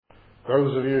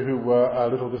Those of you who were a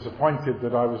little disappointed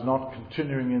that I was not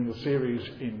continuing in the series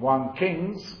in 1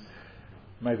 Kings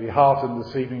may be heartened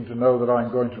this evening to know that I'm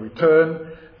going to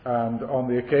return, and on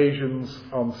the occasions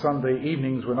on Sunday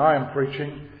evenings when I am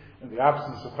preaching, in the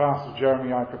absence of Pastor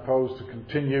Jeremy, I propose to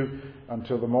continue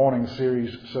until the morning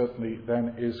series certainly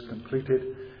then is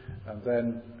completed, and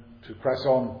then to press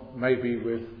on maybe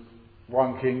with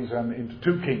 1 Kings and into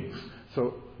 2 Kings.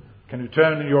 So can you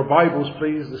turn in your Bibles,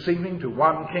 please, this evening to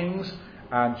 1 Kings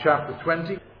and chapter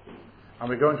 20. And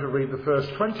we're going to read the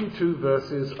first 22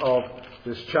 verses of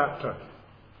this chapter.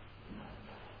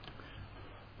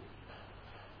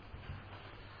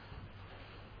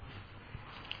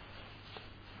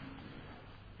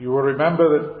 You will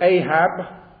remember that Ahab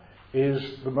is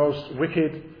the most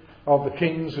wicked of the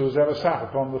kings who has ever sat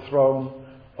upon the throne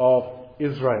of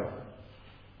Israel.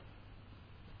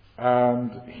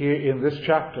 And here in this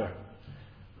chapter,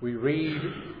 we read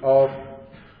of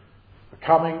the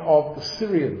coming of the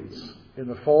Syrians in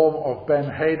the form of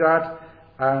Ben-Hadad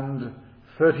and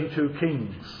 32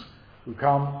 kings who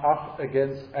come up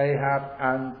against Ahab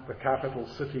and the capital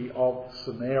city of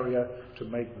Samaria to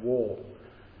make war.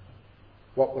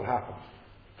 What will happen?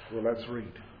 Well, let's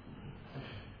read.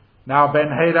 Now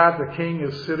Ben-Hadad, the king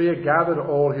of Syria, gathered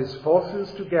all his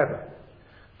forces together.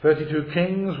 32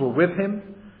 kings were with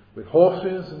him, with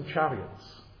horses and chariots.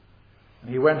 And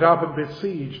he went up and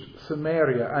besieged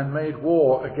Samaria and made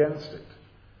war against it.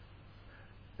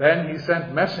 Then he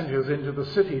sent messengers into the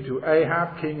city to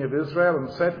Ahab, king of Israel,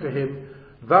 and said to him,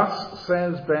 "Thus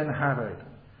says Ben-Hadad,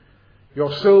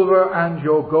 your silver and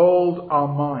your gold are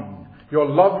mine. Your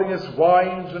loveliest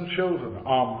wives and children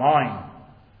are mine."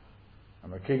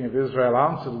 And the king of Israel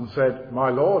answered and said, "My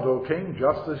lord, O king,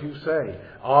 just as you say,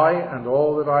 I and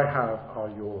all that I have are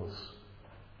yours."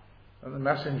 And the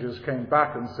messengers came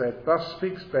back and said, "Thus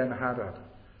speaks Ben-Hadad,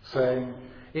 saying,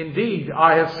 Indeed,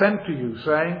 I have sent to you,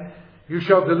 saying, you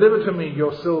shall deliver to me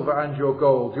your silver and your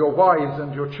gold, your wives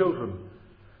and your children.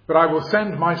 But I will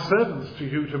send my servants to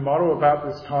you tomorrow about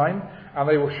this time, and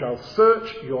they shall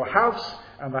search your house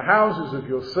and the houses of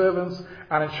your servants,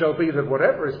 and it shall be that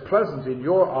whatever is pleasant in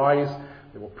your eyes,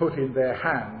 they will put in their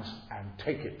hands and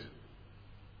take it."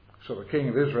 So the king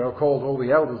of Israel called all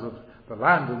the elders of the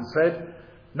land and said,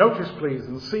 "Notice, please,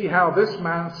 and see how this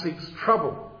man seeks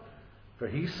trouble. For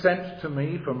he sent to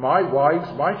me for my wives,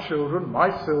 my children,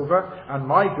 my silver, and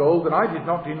my gold, and I did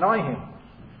not deny him."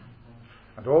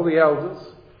 And all the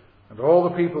elders and all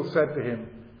the people said to him,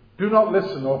 "Do not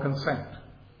listen or consent."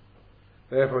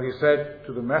 Therefore he said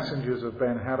to the messengers of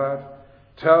Ben-Hadad,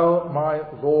 "Tell my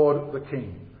lord the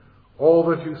king, all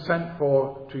that you sent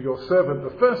for to your servant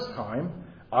the first time,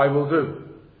 I will do.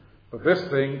 But this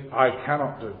thing I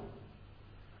cannot do."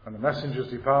 And the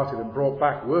messengers departed and brought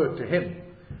back word to him.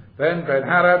 Then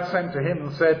Ben-Hadad sent to him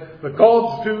and said, "The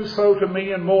gods do so to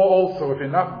me and more also, if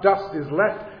enough dust is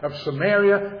left of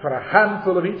Samaria for a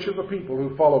handful of each of the people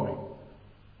who follow me."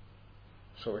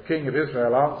 So the king of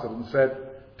Israel answered and said,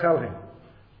 "Tell him,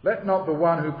 let not the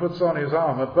one who puts on his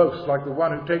armour boast like the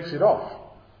one who takes it off."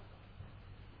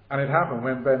 And it happened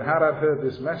when Ben-Hadad heard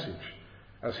this message,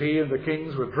 as he and the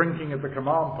kings were drinking at the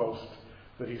command post,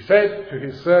 that he said to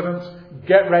his servants,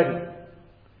 "Get ready."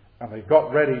 And they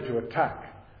got ready to attack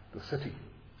the city.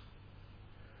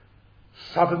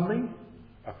 Suddenly,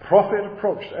 a prophet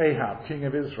approached Ahab, king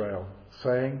of Israel,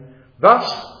 saying,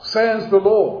 "Thus says the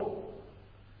Lord,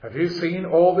 have you seen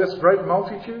all this great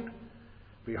multitude?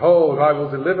 Behold, I will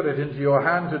deliver it into your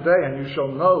hand today, and you shall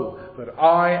know that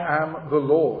I am the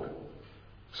Lord."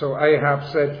 So Ahab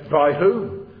said, "By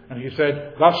whom?" And he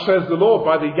said, "Thus says the Lord,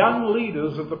 by the young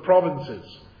leaders of the provinces."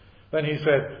 Then he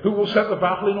said, "Who will set the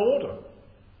battle in order?"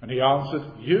 And he answered,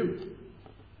 "You."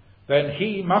 Then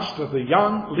he mustered the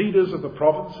young leaders of the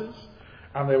provinces,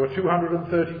 and there were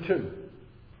 232.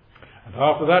 And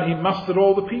after that he mustered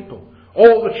all the people,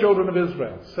 all the children of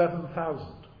Israel,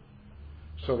 7,000.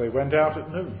 So they went out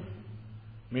at noon.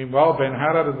 Meanwhile,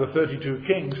 Ben-Hadad and the 32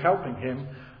 kings helping him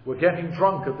were getting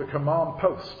drunk at the command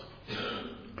post.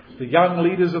 The young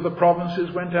leaders of the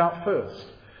provinces went out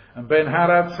first, and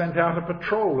Ben-Hadad sent out a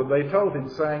patrol, and they told him,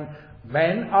 saying,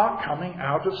 "Men are coming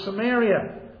out of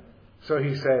Samaria." So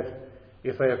he said,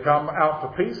 "If they have come out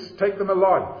for peace, take them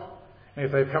alive. And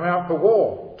if they've come out for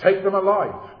war, take them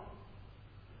alive."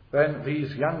 Then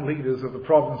these young leaders of the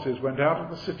provinces went out of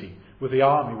the city with the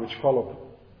army which followed them.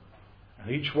 And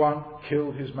each one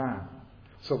killed his man.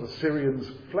 So the Syrians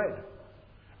fled,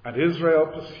 and Israel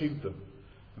pursued them.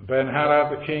 And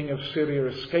Ben-Hadad, the king of Syria,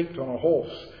 escaped on a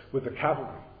horse with the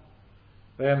cavalry.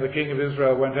 Then the king of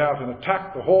Israel went out and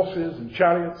attacked the horses and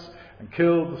chariots and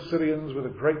killed the Syrians with a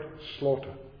great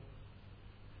slaughter.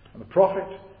 And the prophet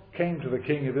came to the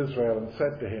king of Israel and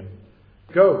said to him,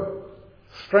 "Go,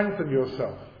 strengthen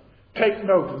yourself. Take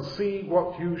note and see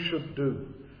what you should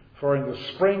do. For in the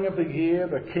spring of the year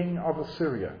the king of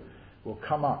Assyria will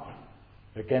come up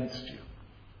against you."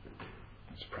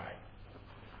 Let's pray.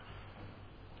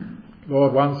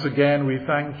 Lord, once again we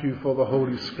thank you for the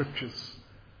Holy Scriptures.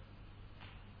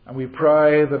 And we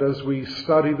pray that as we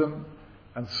study them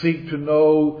and seek to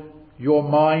know your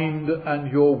mind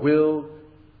and your will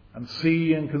and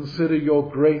see and consider your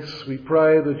grace, we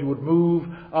pray that you would move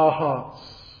our hearts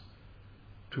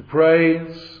to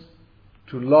praise,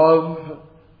 to love,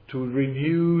 to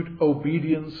renewed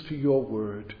obedience to your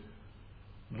word.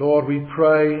 Lord, we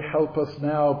pray, help us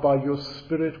now by your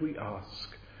Spirit, we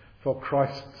ask, for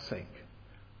Christ's sake.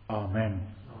 Amen.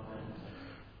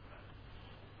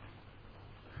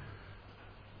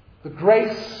 The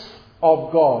grace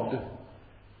of God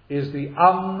is the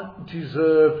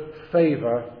undeserved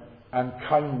favour and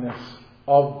kindness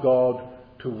of God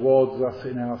towards us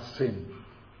in our sin.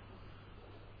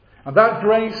 And that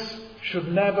grace should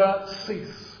never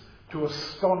cease to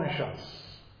astonish us.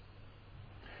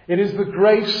 It is the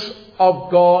grace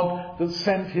of God that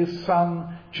sent his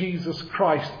Son, Jesus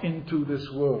Christ, into this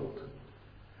world.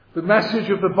 The message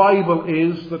of the Bible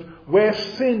is that where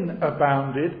sin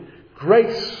abounded,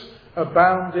 grace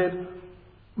abounded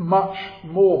much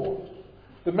more.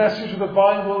 The message of the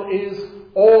Bible is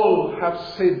all have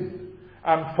sinned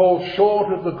and fall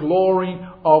short of the glory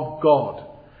of God.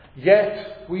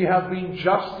 Yet we have been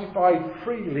justified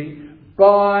freely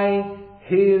by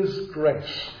his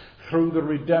grace through the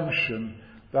redemption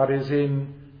that is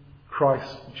in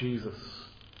Christ Jesus.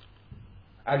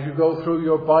 As you go through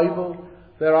your Bible,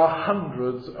 there are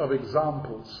hundreds of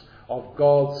examples of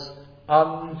God's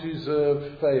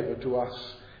undeserved favour to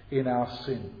us in our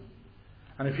sin.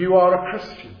 And if you are a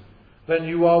Christian, then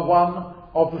you are one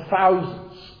of the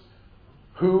thousands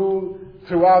who,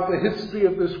 throughout the history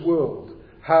of this world,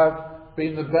 have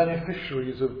been the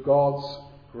beneficiaries of God's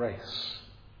grace.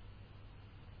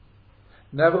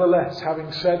 Nevertheless,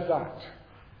 having said that,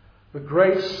 the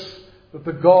grace that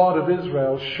the God of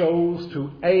Israel shows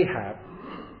to Ahab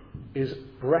is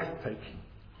breathtaking.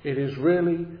 It is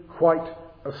really quite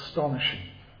astonishing.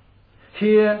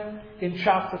 Here in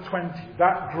chapter 20,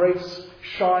 that grace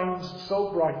shines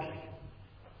so brightly.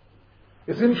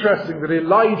 It's interesting that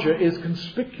Elijah is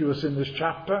conspicuous in this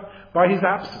chapter by his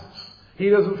absence. He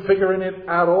doesn't figure in it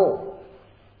at all.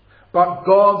 But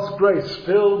God's grace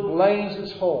still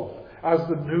blazes forth as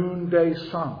the noonday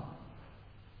sun.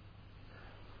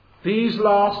 These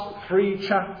last 3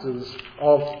 chapters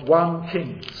of 1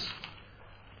 Kings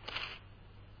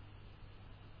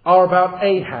are about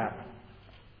Ahab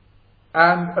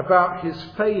and about his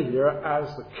failure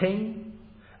as the king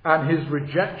and his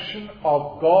rejection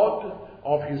of God,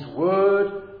 of his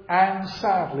word, and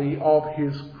sadly of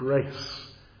his grace.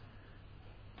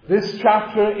 This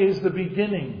chapter is the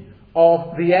beginning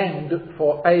of the end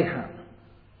for Ahab.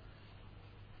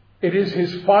 It is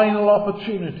his final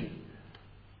opportunity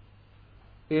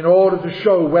in order to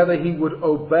show whether he would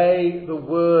obey the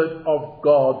word of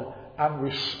God and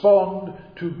respond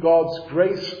to God's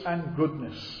grace and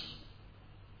goodness.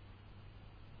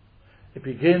 It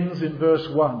begins in verse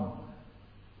 1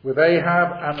 with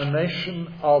Ahab and the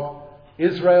nation of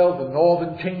Israel, the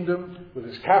northern kingdom, with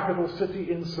its capital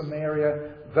city in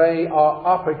Samaria. They are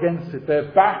up against it.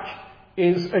 Their back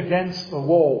is against the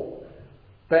wall.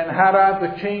 Ben-Hadad,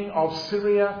 the king of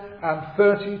Syria, and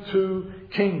 32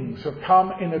 kings have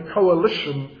come in a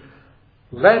coalition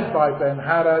led by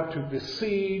Ben-Hadad to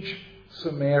besiege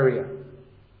Samaria.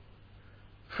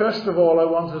 First of all, I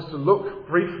want us to look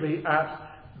briefly at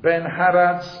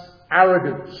Ben-Hadad's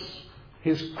arrogance,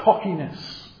 his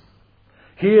cockiness.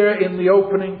 Here in the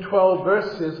opening 12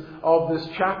 verses of this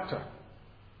chapter,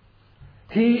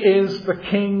 he is the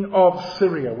king of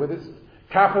Syria, with its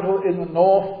capital in the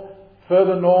north,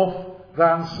 further north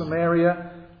than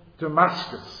Samaria,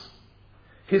 Damascus.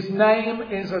 His name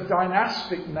is a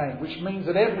dynastic name, which means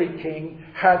that every king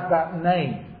had that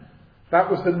name. That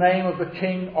was the name of the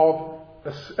king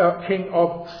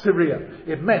of Syria.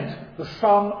 It meant the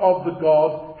son of the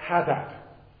god Hadad.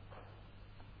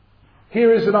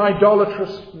 Here is an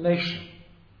idolatrous nation.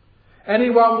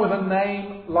 Anyone with a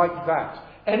name like that,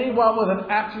 anyone with an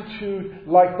attitude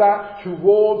like that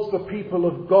towards the people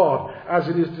of God, as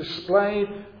it is displayed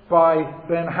by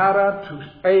Ben-Hadad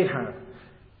to Ahab,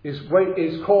 is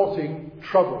courting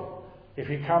trouble if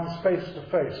he comes face to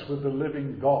face with the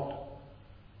living God.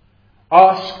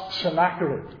 Ask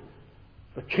Sennacherib,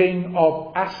 the king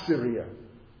of Assyria.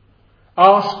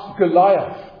 Ask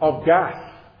Goliath of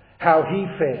Gath how he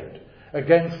fared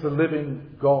against the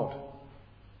living God.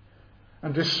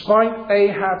 And despite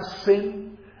Ahab's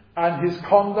sin and his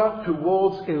conduct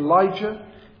towards Elijah,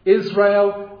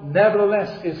 Israel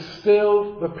nevertheless is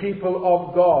still the people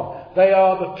of God. They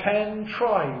are the 10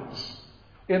 tribes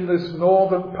in this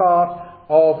northern part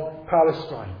of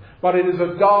Palestine. But it is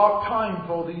a dark time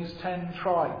for these 10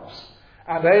 tribes.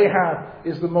 And Ahab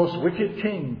is the most wicked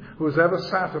king who has ever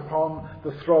sat upon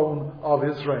the throne of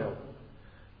Israel.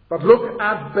 But look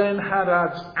at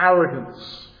Ben-Hadad's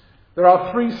arrogance. There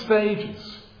are 3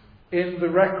 stages in the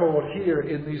record here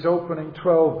in these opening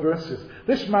 12 verses.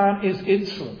 This man is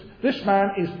insolent. This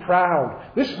man is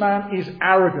proud. This man is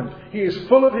arrogant. He is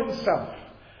full of himself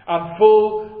and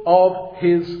full of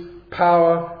his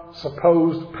power,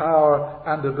 supposed power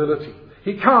and ability.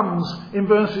 He comes in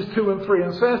verses 2 and 3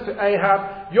 and says to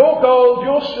Ahab, your gold,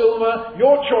 your silver,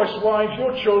 your choice wives,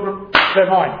 your children,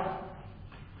 they're mine.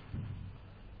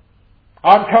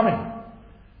 I'm coming,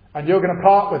 and you're going to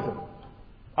part with them.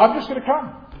 I'm just going to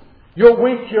come. You're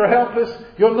weak, you're helpless,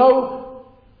 you're no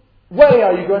way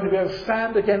are you going to be able to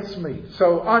stand against me.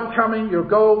 So I'm coming, your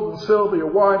gold and silver,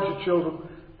 your wives, your children,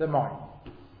 they're mine.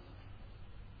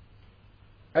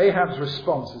 Ahab's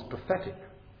response is pathetic.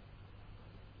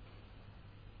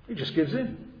 He just gives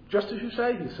in. Just as you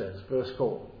say, he says, verse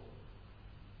 4.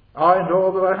 I and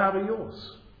all that I have are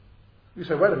yours. You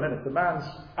say, wait a minute, the man's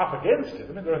up against it.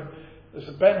 I mean, there's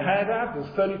a Ben-Hadad,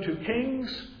 there's 32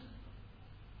 kings.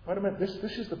 Wait a minute,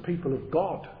 this is the people of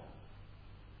God.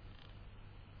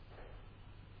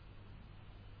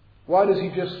 Why does he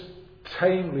just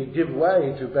tamely give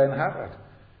way to Ben-Hadad?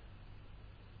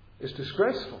 It's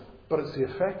disgraceful, but it's the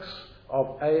effects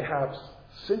of Ahab's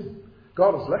sin.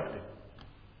 God has left him.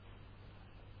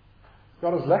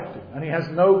 God has left him, and he has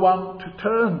no one to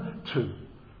turn to.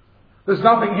 There's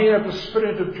nothing here of the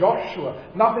spirit of Joshua,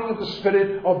 nothing of the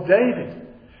spirit of David,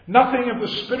 nothing of the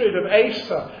spirit of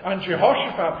Asa and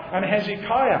Jehoshaphat and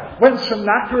Hezekiah. When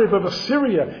Sennacherib of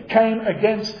Assyria came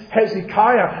against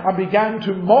Hezekiah and began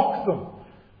to mock them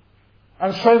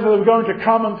and say that they were going to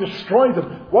come and destroy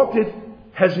them, what did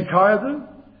Hezekiah do?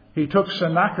 He took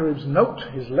Sennacherib's note,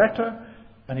 his letter,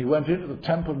 and he went into the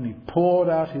temple and he poured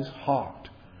out his heart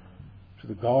to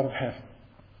the God of heaven.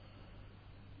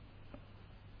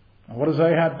 And what does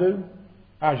Ahab do?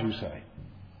 As you say,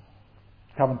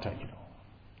 come and take it all.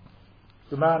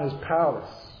 The man is powerless.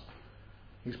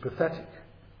 He's pathetic.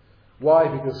 Why?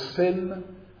 Because sin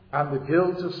and the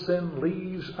guilt of sin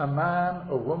leaves a man,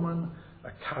 a woman,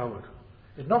 a coward.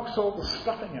 It knocks all the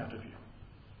stuffing out of you.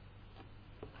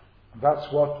 And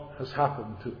that's what has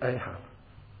happened to Ahab.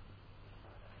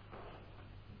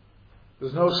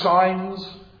 There's no signs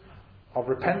of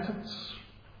repentance.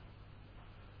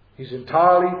 He's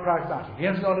entirely pragmatic. He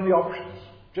hasn't got any options,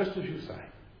 just as you say.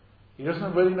 He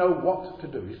doesn't really know what to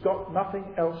do. He's got nothing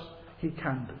else he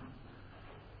can do.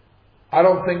 I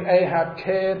don't think Ahab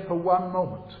cared for one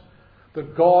moment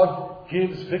that God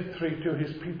gives victory to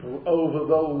his people over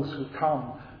those who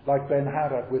come like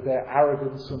Ben-Hadad with their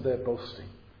arrogance and their boasting.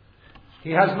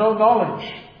 He has no knowledge,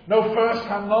 no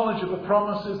first-hand knowledge of the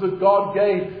promises that God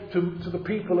gave to the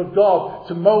people of God,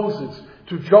 to Moses,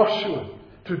 to Joshua,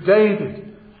 to David,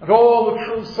 and all the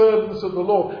true servants of the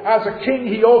Lord. As a king,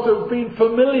 he ought to have been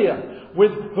familiar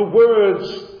with the words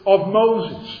of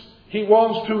Moses. He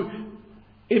wants to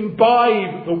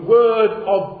imbibe the word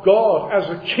of God as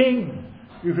a king.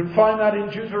 You can find that in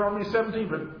Deuteronomy 17,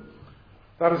 but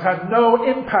that has had no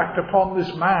impact upon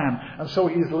this man, and so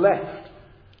he is left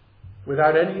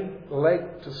without any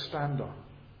leg to stand on.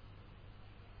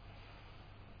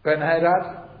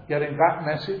 Ben-Hadad, getting that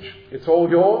message, it's all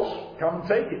yours, come and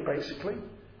take it, basically.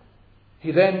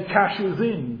 He then cashes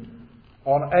in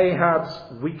on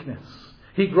Ahab's weakness.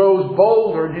 He grows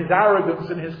bolder in his arrogance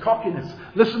and his cockiness.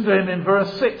 Listen to him in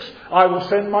verse 6. I will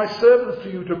send my servants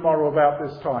to you tomorrow about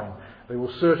this time. They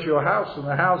will search your house and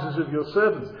the houses of your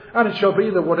servants. And it shall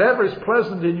be that whatever is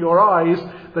pleasant in your eyes,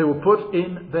 they will put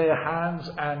in their hands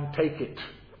and take it.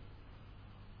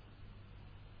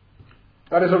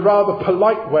 That is a rather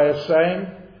polite way of saying,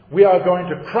 we are going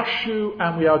to crush you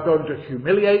and we are going to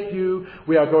humiliate you.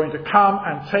 We are going to come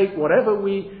and take whatever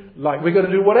we like. We're going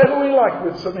to do whatever we like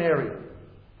with Samaria.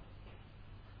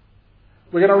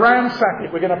 We're going to ransack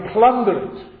it. We're going to plunder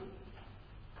it.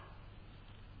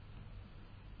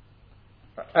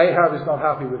 Ahab is not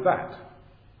happy with that.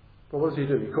 But what does he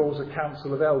do? He calls a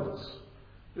council of elders.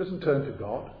 He doesn't turn to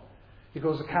God. He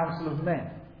calls a council of men.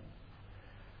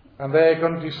 And they're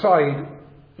going to decide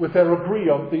whether they agree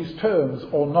on these terms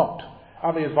or not.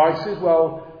 And the advice is,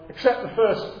 well, accept the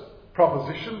first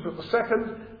proposition, but the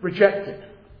second, reject it.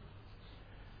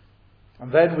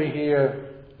 And then we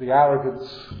hear the arrogance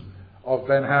of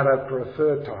Ben-Hadad for a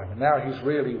third time. And now he's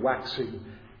really waxing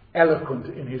eloquent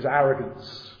in his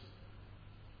arrogance.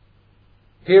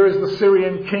 Here is the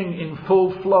Syrian king in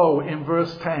full flow in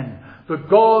verse 10. The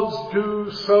gods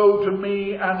do so to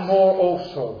me and more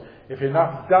also, if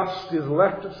enough dust is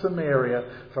left of Samaria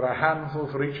for a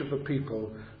handful for each of the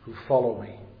people who follow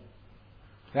me.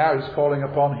 Now he's calling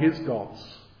upon his gods.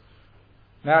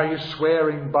 Now he's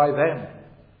swearing by them.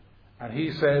 And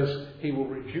he says he will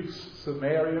reduce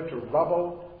Samaria to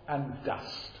rubble and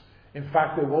dust. In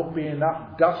fact, there won't be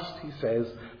enough dust, he says,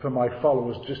 for my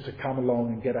followers just to come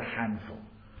along and get a handful.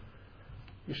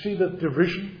 You see the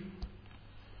derision?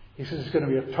 He says it's going to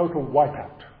be a total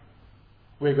wipeout.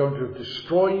 We're going to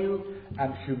destroy you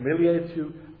and humiliate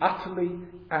you utterly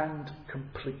and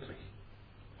completely.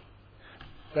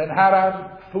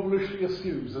 Ben-Hadad foolishly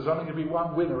assumes there's only going to be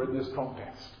one winner in this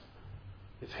contest.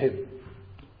 It's him.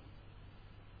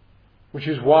 Which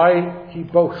is why he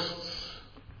boasts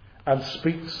and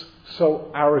speaks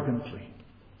so arrogantly.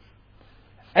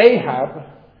 Ahab,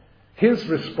 his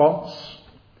response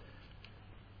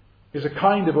is a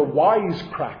kind of a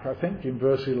wisecrack, I think, in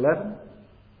verse 11.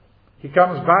 He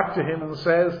comes back to him and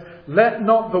says, let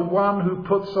not the one who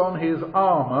puts on his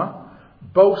armour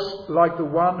boast like the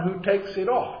one who takes it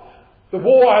off. The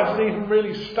war hasn't even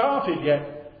really started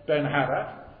yet,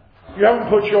 Ben-Hadad. You haven't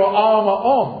put your armour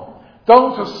on.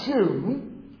 Don't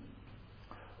assume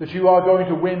that you are going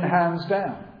to win hands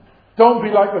down. Don't be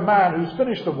like the man who's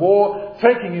finished the war,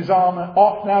 taking his armour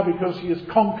off now because he has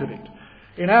conquered it.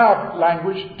 In our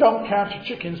language, don't count your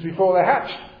chickens before they're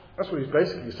hatched. That's what he's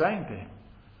basically saying to him.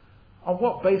 On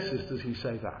what basis does he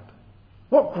say that?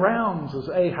 What grounds has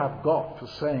Ahab got for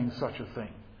saying such a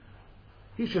thing?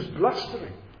 He's just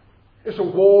blustering. It's a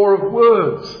war of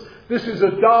words. This is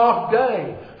a dark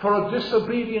day for a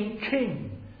disobedient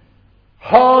king,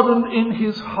 hardened in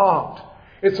his heart.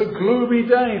 It's a gloomy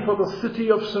day for the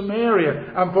city of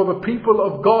Samaria and for the people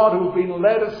of God who have been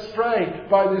led astray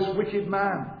by this wicked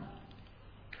man.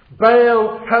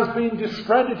 Baal has been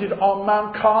discredited on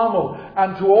Mount Carmel,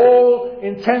 and to all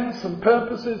intents and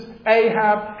purposes,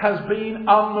 Ahab has been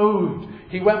unmoved.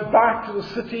 He went back to the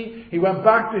city, he went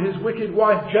back to his wicked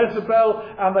wife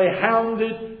Jezebel, and they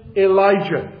hounded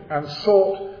Elijah and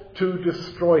sought to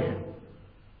destroy him.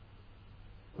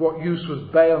 What use was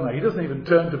Baal now? He doesn't even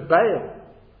turn to Baal.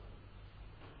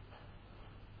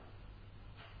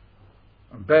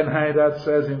 And Ben-Hadad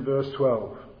says in verse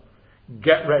 12,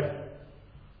 get ready.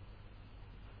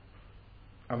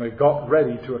 And they got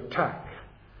ready to attack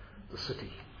the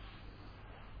city.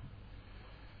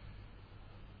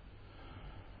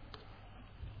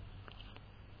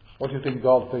 What do you think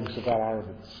God thinks about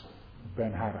arrogance?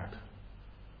 Ben-Hadad.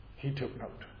 He took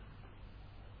note.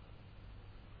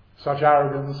 Such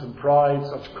arrogance and pride,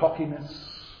 such cockiness,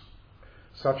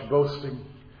 such boasting,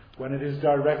 when it is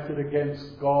directed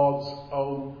against God's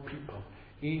own people,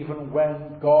 even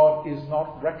when God is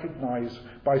not recognized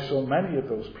by so many of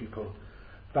those people,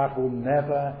 that will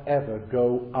never ever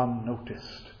go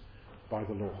unnoticed by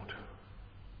the Lord.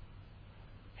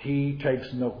 He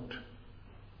takes note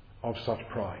of such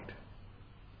pride.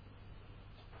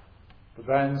 But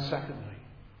then secondly,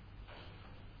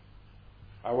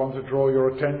 I want to draw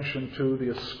your attention to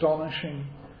the astonishing,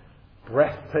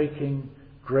 breathtaking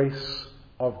grace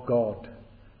of God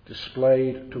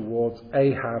displayed towards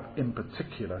Ahab in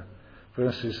particular,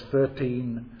 verses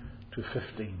 13 to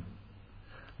 15.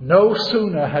 No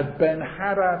sooner had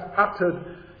Ben-Hadad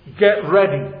uttered, get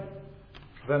ready,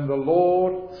 than the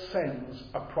Lord sends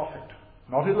a prophet.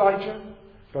 Not Elijah,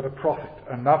 but a prophet,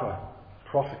 another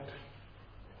prophet.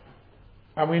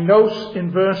 And we note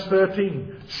in verse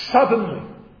 13, suddenly,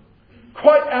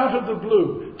 quite out of the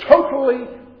blue, totally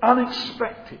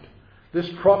unexpected, this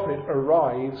prophet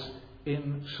arrives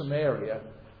in Samaria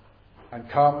and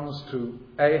comes to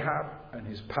Ahab and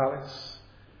his palace.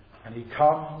 And he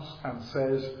comes and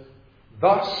says,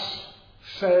 thus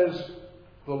says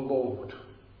the Lord.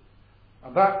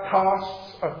 And that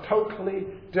casts a totally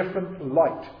different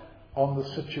light on the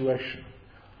situation.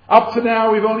 Up to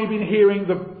now we've only been hearing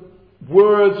the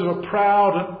words of a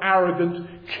proud and arrogant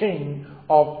king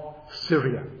of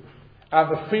Syria,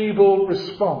 and the feeble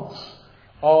response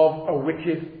of a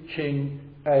wicked king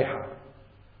Ahab.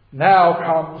 Now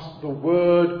comes the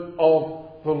word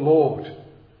of the Lord.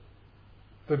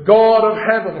 The God of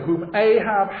heaven, whom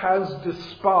Ahab has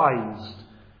despised,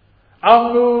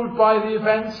 unmoved by the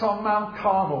events on Mount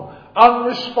Carmel,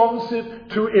 unresponsive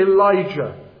to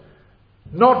Elijah,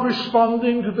 not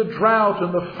responding to the drought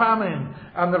and the famine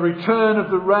and the return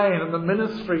of the rain and the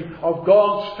ministry of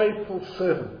God's faithful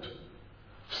servant.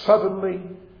 Suddenly,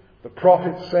 the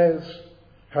prophet says,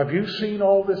 Have you seen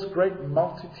all this great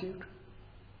multitude?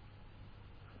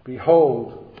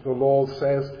 Behold, the Lord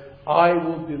says, I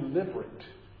will deliver it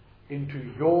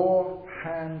into your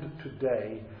hand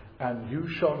today, and you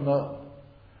shall know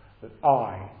that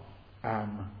I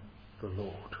am the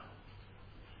Lord.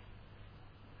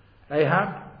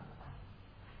 Ahab,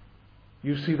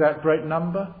 you see that great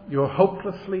number? You're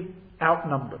hopelessly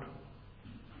outnumbered.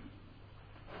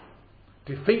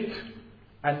 Defeat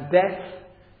and death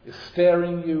is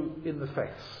staring you in the face.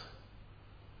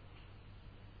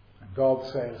 And God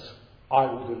says, I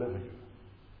will deliver you.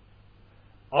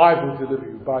 I will deliver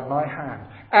you by my hand.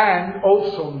 And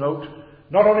also note,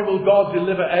 not only will God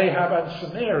deliver Ahab and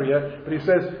Samaria, but he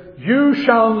says, you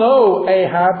shall know,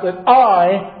 Ahab, that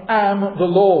I am the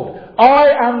Lord. I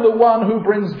am the one who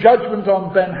brings judgment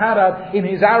on Ben-Hadad in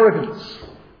his arrogance.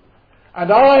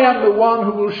 And I am the one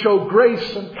who will show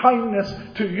grace and kindness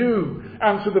to you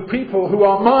and to the people who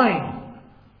are mine.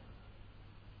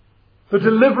 The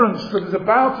deliverance that is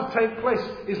about to take place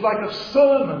is like a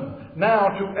sermon now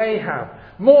to Ahab.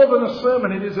 More than a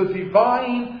sermon, it is a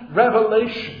divine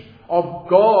revelation of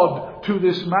God to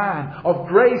this man, of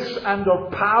grace and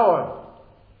of power.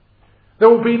 There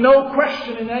will be no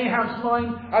question in Ahab's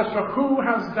mind as to who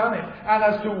has done it and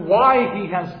as to why he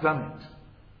has done it.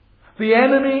 The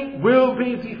enemy will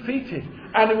be defeated,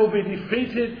 and it will be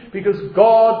defeated because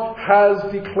God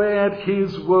has declared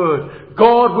his word.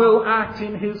 God will act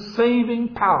in his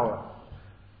saving power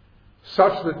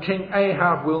such that King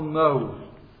Ahab will know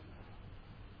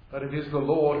that it is the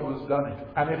Lord who has done it.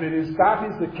 And if that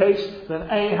is the case,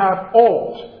 then Ahab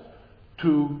ought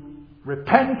to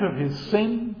repent of his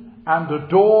sin and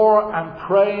adore and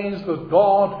praise the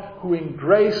God who in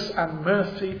grace and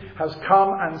mercy has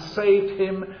come and saved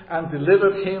him and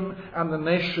delivered him and the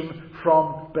nation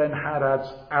from Ben-Hadad's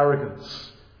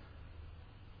arrogance.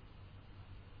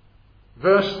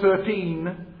 Verse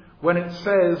 13, when it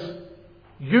says,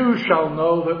 you shall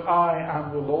know that I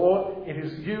am the Lord, it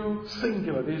is you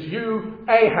singular, it is you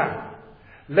Ahab.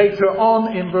 Later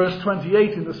on in verse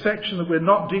 28, in the section that we're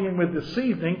not dealing with this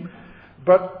evening,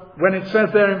 but when it says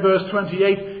there in verse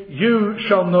 28, you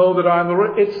shall know that I am the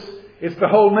Lord, it's the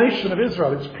whole nation of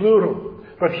Israel, it's plural.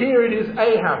 But here it is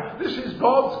Ahab. This is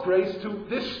God's grace to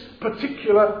this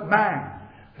particular man,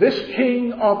 this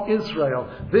king of Israel,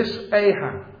 this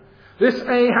Ahab. This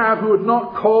Ahab who had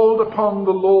not called upon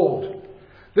the Lord.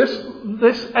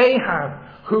 This Ahab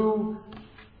who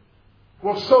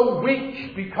was so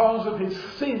weak because of his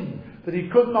sin that he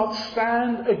could not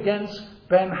stand against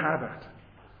Ben-Hadad.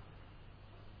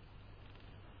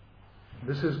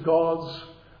 This is God's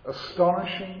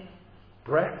astonishing,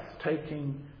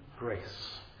 breathtaking grace.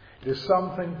 It is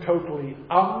something totally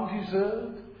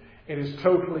undeserved. It is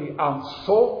totally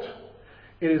unsought.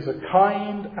 It is a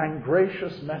kind and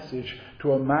gracious message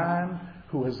to a man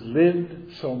who has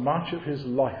lived so much of his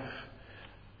life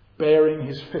bearing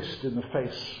his fist in the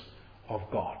face of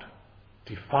God,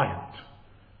 defiant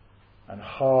and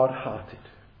hard-hearted.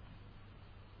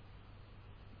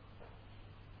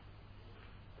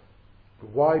 But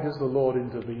why does the Lord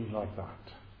intervene like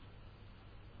that?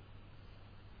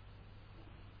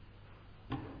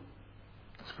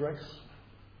 It's grace.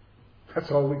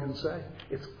 That's all we can say.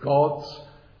 It's God's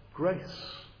grace.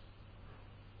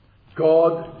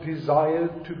 God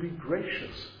desired to be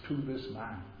gracious to this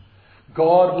man.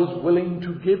 God was willing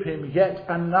to give him yet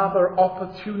another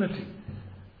opportunity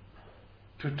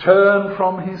to turn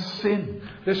from his sin.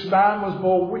 This man was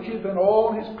more wicked than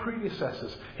all his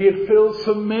predecessors. He had filled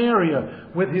Samaria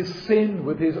with his sin,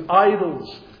 with his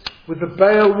idols, with the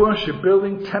Baal worship,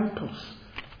 building temples.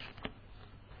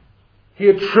 He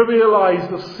had trivialized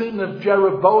the sin of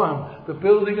Jeroboam, the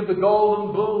building of the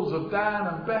golden bulls of Dan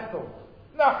and Bethel.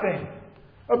 Nothing.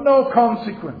 Of no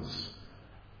consequence.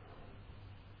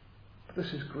 But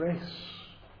this is grace.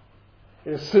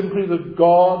 It is simply that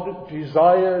God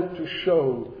desired to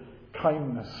show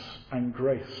kindness and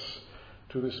grace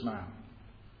to this man.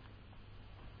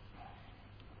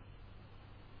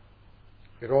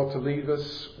 It ought to leave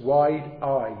us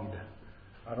wide-eyed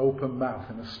and open mouth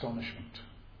in astonishment.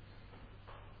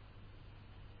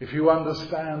 If you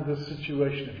understand the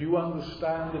situation, if you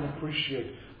understand and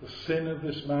appreciate the sin of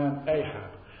this man Ahab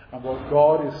and what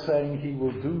God is saying he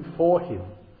will do for him,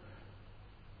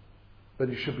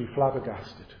 then you should be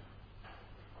flabbergasted.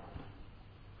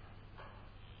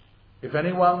 If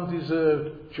anyone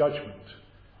deserved judgment,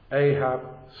 Ahab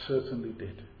certainly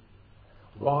did.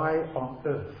 Why on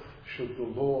earth should the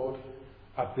Lord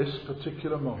at this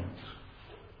particular moment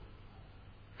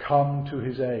come to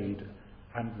his aid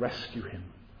and rescue him?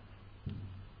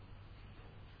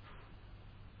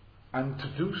 And to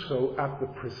do so at the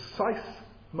precise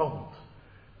moment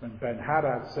when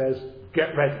Ben-Hadad says,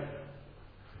 "Get ready,"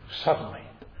 suddenly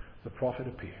the prophet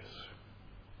appears.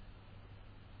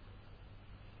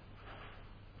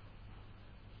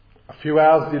 A few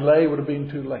hours delay would have been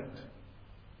too late.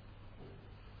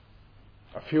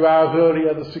 A few hours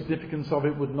earlier, the significance of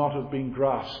it would not have been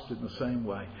grasped in the same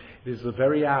way. It is the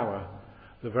very hour,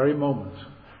 the very moment,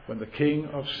 when the king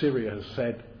of Syria has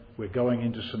said, "We're going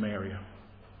into Samaria,"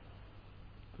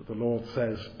 that the Lord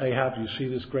says, "Ahab, you see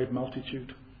this great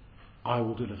multitude? I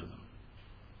will deliver them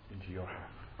into your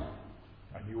hand.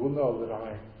 And you will know that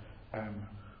I am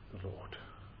the Lord."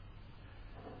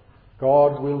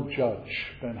 God will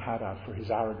judge Ben-Hadad for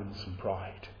his arrogance and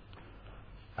pride.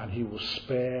 And he will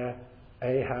spare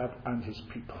Ahab and his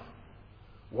people.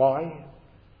 Why?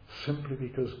 Simply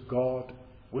because God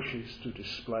wishes to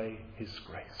display his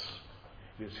grace.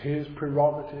 It is his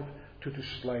prerogative to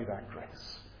display that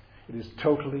grace. It is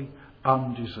totally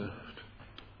undeserved.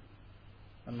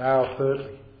 And now,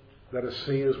 thirdly, let us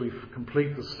see as we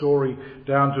complete the story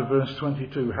down to verse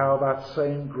 22 how that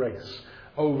same grace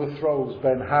overthrows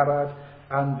Ben-Hadad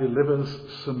and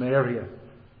delivers Samaria.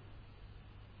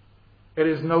 It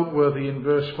is noteworthy in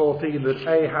verse 14 that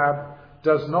Ahab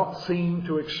does not seem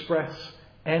to express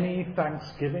any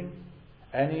thanksgiving,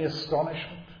 any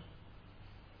astonishment.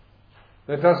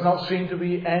 There does not seem to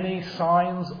be any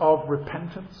signs of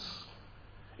repentance.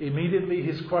 Immediately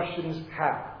his question is,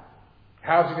 how?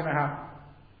 How's it going to happen?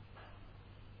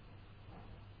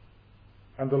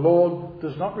 And the Lord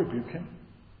does not rebuke him.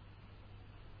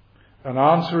 An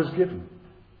answer is given.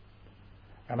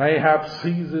 And Ahab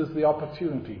seizes the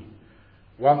opportunity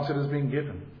once it has been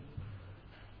given.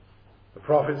 The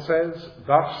prophet says,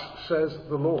 "Thus says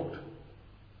the Lord,"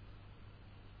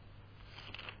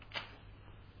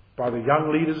 by the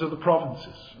young leaders of the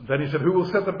provinces. And then he said, "Who will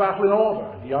set the battle in order?"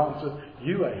 And he answered,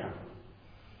 "You, Ahab."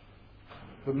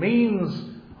 The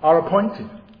means are appointed.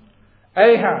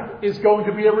 Ahab is going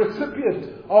to be a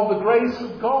recipient of the grace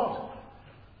of God.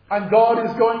 And God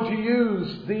is going to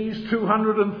use these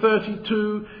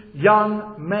 232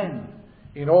 young men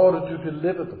in order to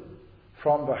deliver them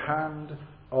from the hand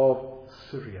of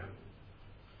Syria.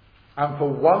 And for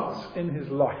once in his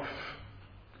life,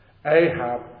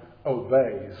 Ahab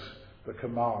obeys the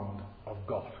command of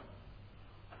God.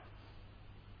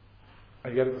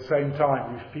 And yet at the same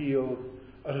time, we feel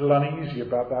a little uneasy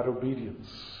about that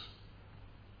obedience.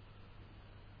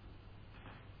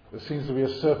 There seems to be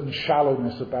a certain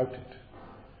shallowness about it.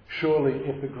 Surely,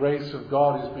 if the grace of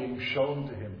God is being shown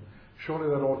to him, surely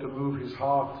that ought to move his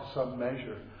heart to some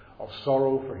measure of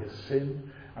sorrow for his sin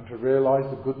and to realize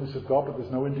the goodness of God, but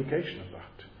there's no indication of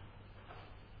that.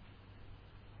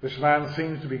 This man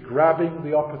seems to be grabbing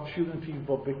the opportunity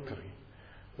for victory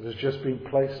that has just been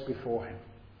placed before him.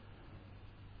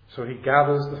 So he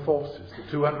gathers the forces,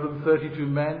 the 232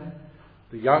 men,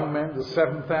 the young men, the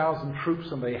 7,000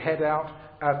 troops, and they head out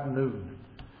at noon.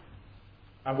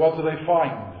 And what do they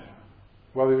find?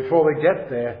 Well, before they get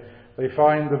there, they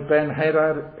find that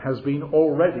Ben-Hadad has been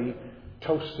already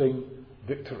toasting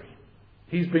victory.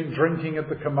 He's been drinking at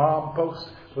the command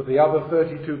post with the other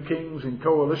 32 kings in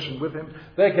coalition with him.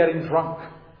 They're getting drunk.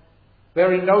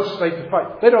 They're in no state to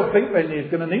fight. They don't think they're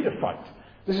going to need a fight.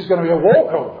 This is going to be a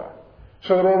walkover.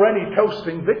 So they're already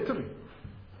toasting victory.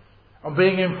 On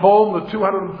being informed that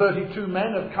 232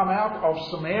 men have come out of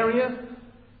Samaria,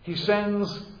 he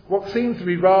sends what seems to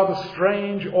be rather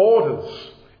strange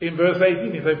orders. In verse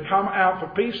 18, if they've come out for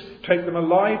peace, take them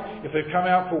alive. If they've come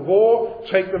out for war,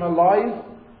 take them alive.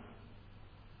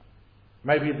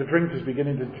 Maybe the drink is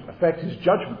beginning to affect his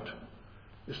judgment.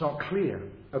 It's not clear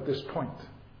at this point.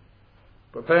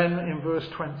 But then in verse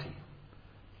 20,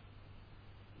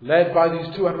 led by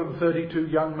these 232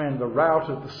 young men, the rout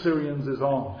of the Syrians is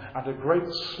on, and a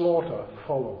great slaughter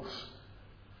follows.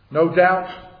 No doubt,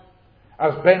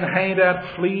 as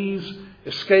Ben-Hadad flees,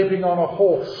 escaping on a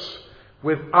horse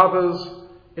with others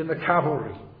in the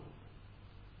cavalry,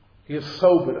 he is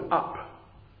sobered up.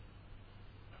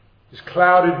 His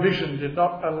clouded vision did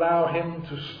not allow him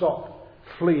to stop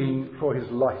fleeing for his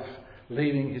life,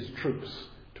 leaving his troops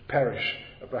to perish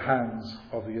at the hands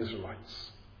of the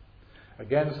Israelites.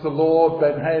 Against the Lord,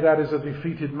 Ben-Hadad is a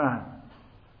defeated man.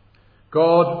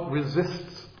 God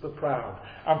resists the proud,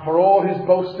 and for all his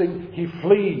boasting, he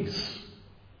flees.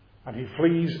 And he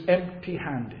flees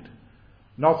empty-handed,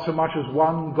 not so much as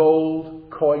one gold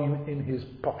coin in his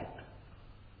pocket.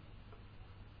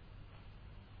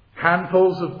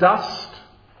 Handfuls of dust.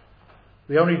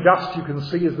 The only dust you can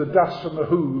see is the dust from the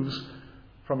hooves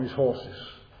from his horses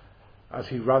as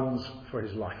he runs for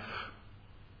his life.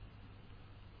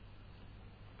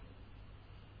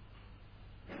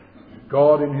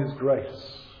 God in his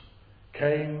grace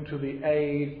came to the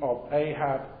aid of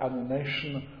Ahab and the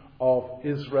nation of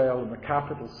Israel in the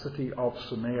capital city of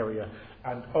Samaria,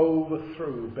 and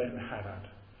overthrew Ben-Hadad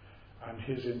and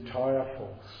his entire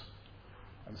force,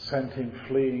 and sent him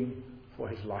fleeing for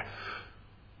his life.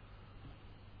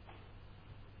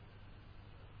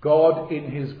 God,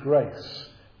 in his grace,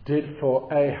 did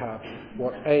for Ahab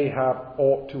what Ahab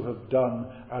ought to have done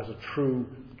as a true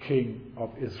king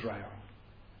of Israel.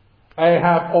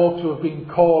 Ahab ought to have been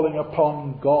calling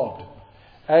upon God.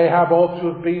 Ahab ought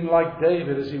to have been like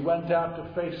David as he went out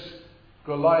to face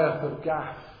Goliath of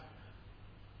Gath.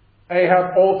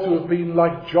 Ahab ought to have been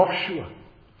like Joshua,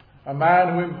 a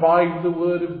man who imbibed the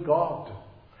word of God.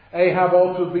 Ahab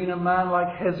ought to have been a man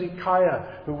like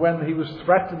Hezekiah, who when he was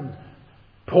threatened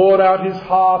poured out his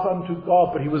heart unto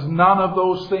God, but he was none of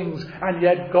those things. And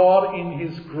yet God, in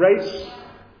his grace,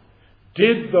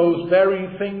 did those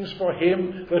very things for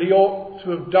him that he ought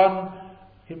to have done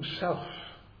himself,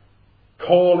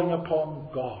 calling upon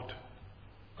God.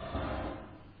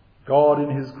 God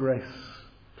in his grace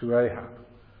to Ahab.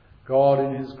 God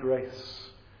in his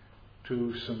grace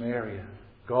to Samaria.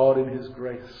 God in his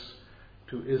grace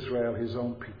to Israel, his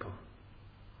own people.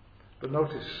 But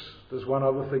notice, there's one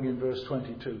other thing in verse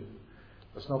 22.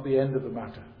 That's not the end of the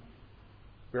matter.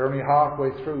 We're only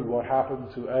halfway through what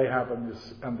happened to Ahab and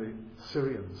the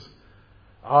Syrians.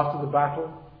 After the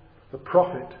battle, the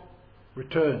prophet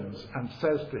returns and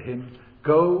says to him,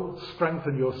 "Go,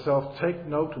 strengthen yourself, take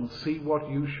note and see what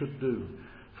you should do.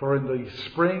 For in the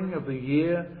spring of the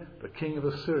year, the king of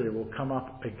Assyria will come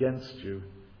up against you."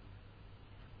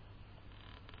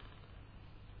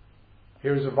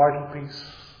 Here is a vital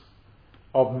piece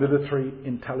of military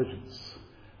intelligence.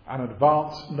 An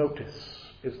advance notice.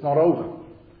 It's not over.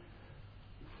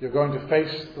 You're going to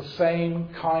face the same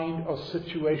kind of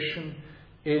situation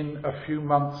in a few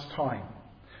months' time.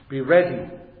 Be ready.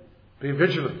 Be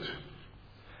vigilant.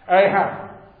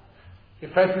 Ahab,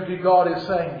 effectively God is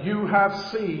saying, you have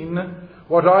seen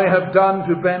what I have done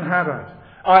to Ben-Hadad.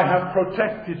 I have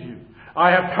protected you.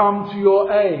 I have come to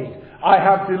your aid. I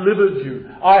have delivered you.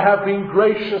 I have been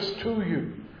gracious to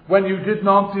you when you did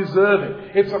not deserve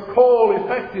it. It's a call,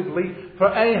 effectively, for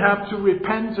Ahab to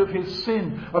repent of his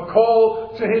sin. A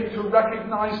call to him to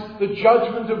recognize the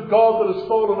judgment of God that has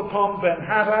fallen upon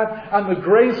Ben-Hadad and the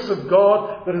grace of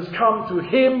God that has come to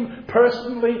him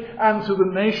personally and to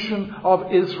the nation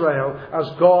of Israel as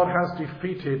God has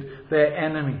defeated their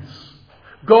enemies.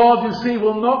 God, you see,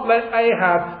 will not let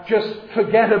Ahab just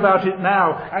forget about it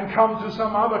now and come to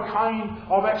some other kind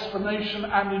of explanation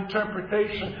and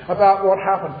interpretation about what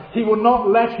happened. He will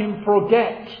not let him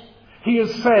forget. He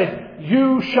has said,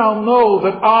 you shall know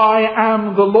that I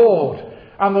am the Lord.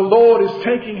 And the Lord is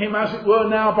taking him, as it were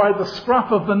now, by the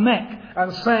scruff of the neck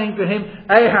and saying to him,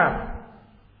 Ahab,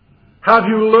 have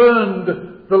you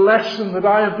learned the lesson that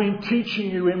I have been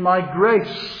teaching you in my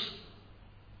grace?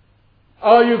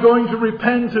 Are you going to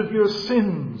repent of your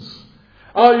sins?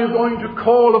 Are you going to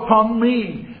call upon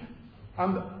me?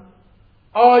 And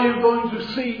are you going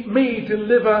to see me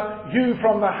deliver you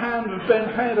from the hand of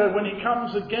Ben-Hadad when he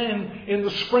comes again in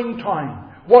the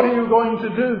springtime? What are you going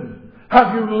to do?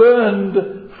 Have you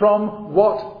learned from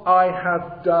what I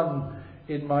have done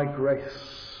in my grace?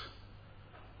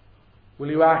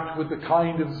 Will you act with the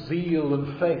kind of zeal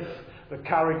and faith that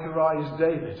characterized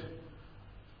David?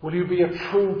 Will you be a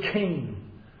true king,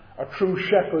 a true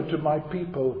shepherd to my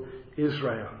people,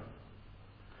 Israel?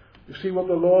 You see what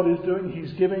the Lord is doing?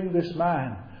 He's giving this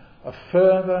man a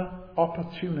further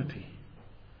opportunity.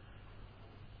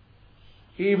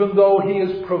 Even though he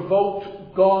has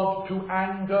provoked God to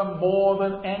anger more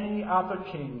than any other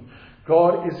king,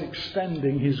 God is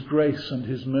extending his grace and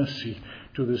his mercy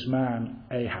to this man,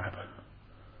 Ahab.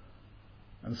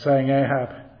 And saying, Ahab,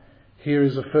 here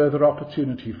is a further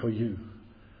opportunity for you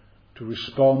to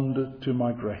respond to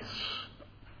my grace.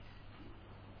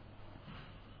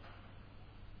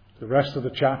 The rest of the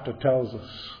chapter tells us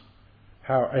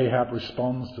how Ahab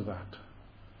responds to that.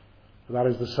 That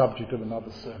is the subject of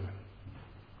another sermon.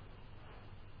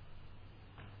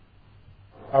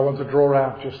 I want to draw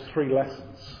out just 3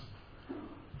 lessons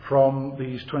from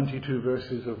these 22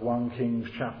 verses of 1 Kings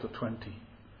chapter 20.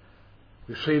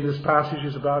 We see this passage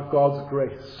is about God's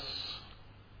grace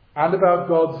and about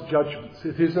God's judgments.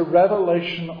 It is a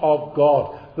revelation of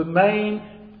God. The main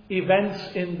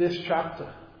events in this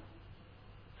chapter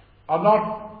are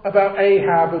not about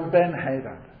Ahab and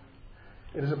Ben-Hadad.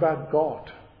 It is about God.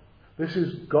 This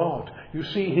is God. You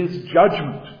see his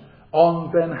judgment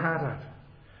on Ben-Hadad,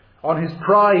 on his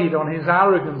pride, on his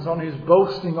arrogance, on his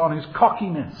boasting, on his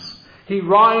cockiness. He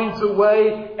rides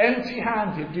away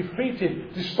empty-handed,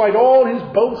 defeated, despite all his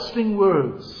boasting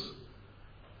words.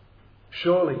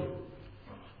 Surely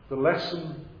the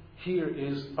lesson here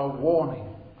is a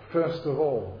warning, first of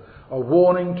all. A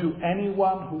warning to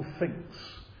anyone who thinks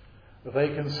that they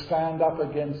can stand up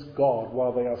against God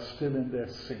while they are still in their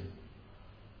sin.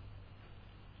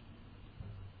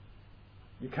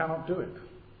 You cannot do it.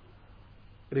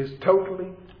 It is totally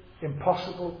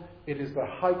impossible. It is the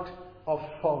height of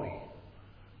folly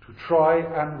to try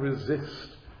and resist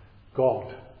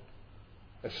God,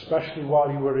 especially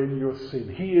while you are in your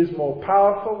sin. He is more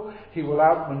powerful. He will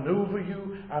outmaneuver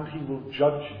you, and he will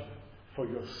judge you for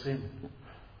your sin.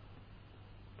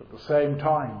 But at the same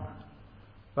time,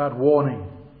 that warning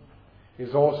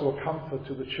is also a comfort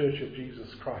to the Church of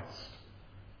Jesus Christ.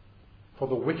 For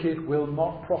the wicked will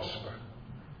not prosper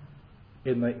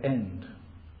in the end.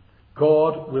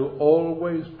 God will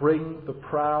always bring the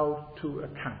proud to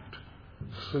account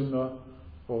sooner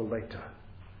or later.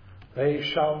 They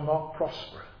shall not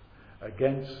prosper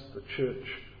against the Church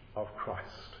of Christ.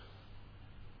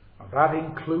 And that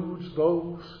includes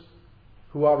those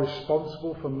who are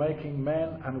responsible for making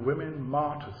men and women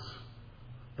martyrs.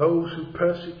 Those who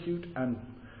persecute and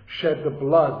shed the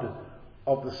blood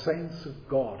of the saints of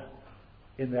God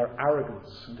in their arrogance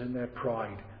and in their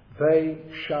pride. They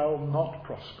shall not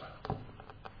prosper.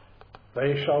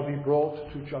 They shall be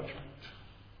brought to judgment,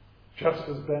 just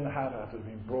as Ben-Hadad had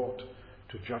been brought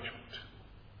to judgment.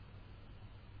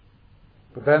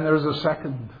 But then there is a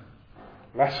second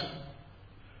lesson,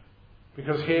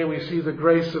 because here we see the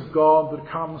grace of God that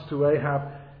comes to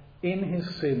Ahab in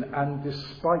his sin and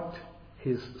despite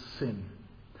his sin.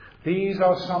 These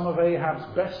are some of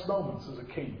Ahab's best moments as a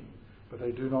king, but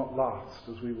they do not last,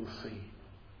 as we will see.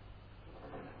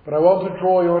 But I want to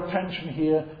draw your attention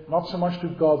here, not so much to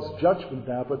God's judgment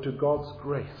now, but to God's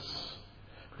grace.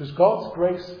 Because God's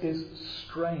grace is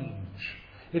strange.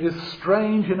 It is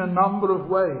strange in a number of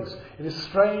ways. It is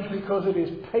strange because it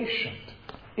is patient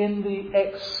in the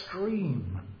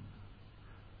extreme.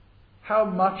 How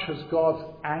much has God's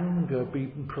anger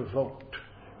been provoked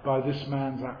by this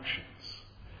man's actions?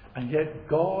 And yet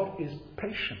God is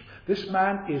patient. This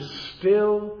man is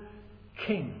still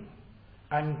king.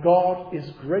 And God is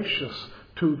gracious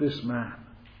to this man.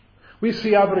 We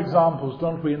see other examples,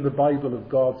 don't we, in the Bible of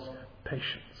God's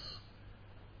patience.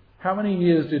 How many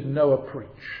years did Noah preach?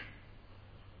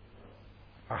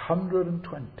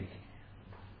 120.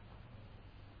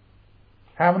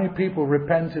 How many people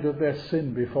repented of their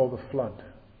sin before the flood?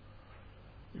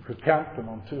 You could count them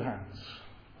on two hands.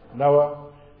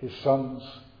 Noah, his sons,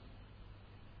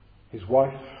 his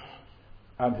wife,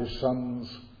 and his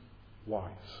sons'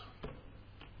 wives.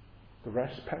 The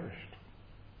rest perished.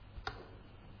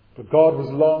 But God was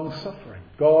long-suffering.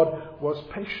 God was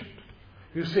patient.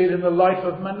 You see it in the life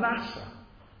of Manasseh.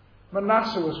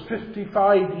 Manasseh was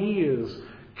 55 years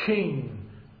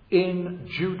king in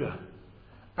Judah.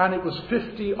 And it was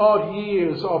 50-odd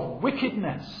years of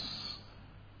wickedness.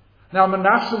 Now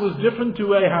Manasseh was different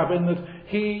to Ahab in that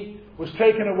he was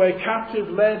taken away captive,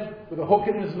 led with a hook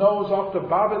in his nose off to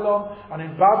Babylon. And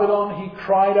in Babylon he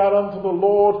cried out unto the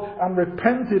Lord and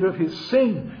repented of his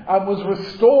sin and was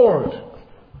restored.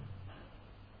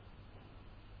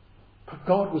 But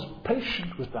God was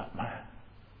patient with that man.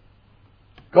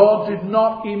 God did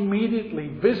not immediately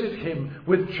visit him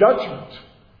with judgment.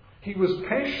 He was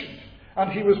patient.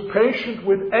 And he was patient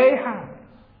with Ahab.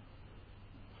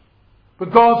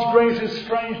 But God's grace is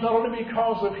strange not only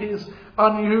because of his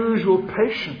unusual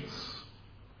patience,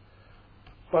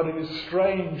 but it is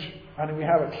strange, and we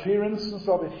have a clear instance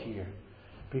of it here,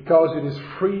 because it is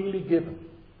freely given,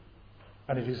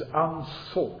 and it is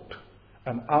unsought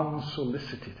and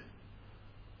unsolicited.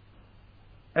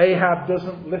 Ahab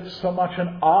doesn't lift so much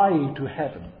an eye to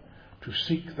heaven to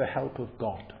seek the help of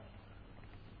God,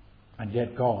 and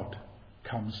yet God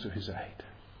comes to his aid.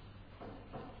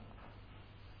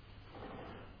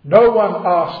 No one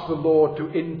asked the Lord to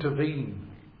intervene.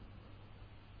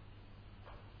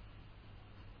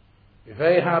 If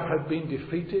Ahab had been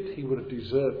defeated, he would have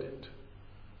deserved it.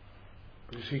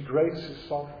 But you see, grace is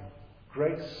sovereign.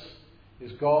 Grace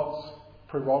is God's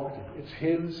prerogative. It's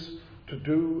his to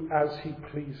do as he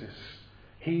pleases.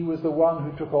 He was the one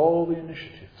who took all the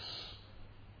initiatives.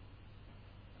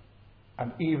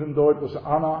 And even though it was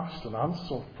unasked and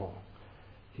unsought for,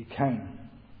 he came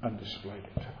and displayed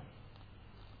it.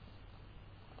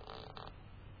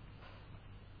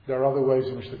 There are other ways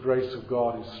in which the grace of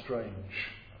God is strange.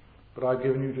 But I've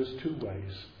given you just two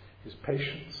ways. His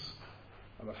patience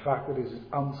and the fact that it is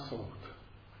unsought.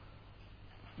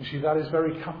 You see, that is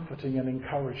very comforting and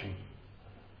encouraging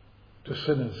to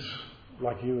sinners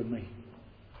like you and me.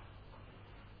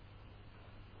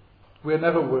 We are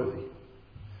never worthy.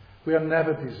 We are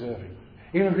never deserving.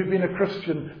 Even if we've been a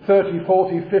Christian 30,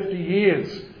 40, 50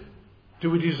 years, do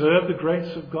we deserve the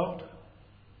grace of God?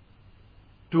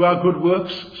 Do our good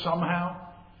works somehow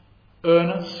earn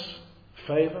us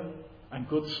favour and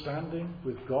good standing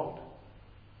with God?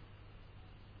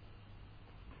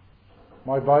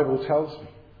 My Bible tells me,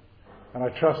 and I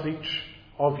trust each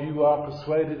of you are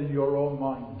persuaded in your own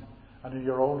mind and in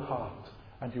your own heart,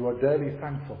 and you are daily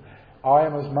thankful. I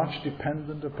am as much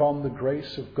dependent upon the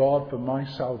grace of God for my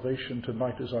salvation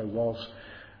tonight as I was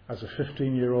as a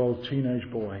 15-year-old teenage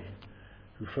boy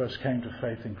who first came to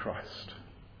faith in Christ.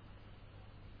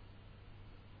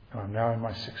 And I'm now in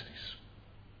my 60s.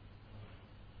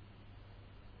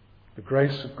 The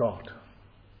grace of God.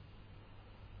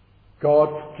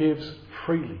 God gives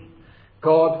freely.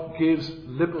 God gives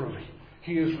liberally.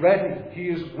 He is ready. He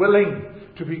is willing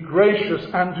to be gracious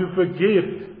and to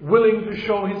forgive. Willing to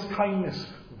show his kindness.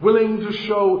 Willing to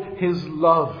show his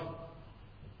love.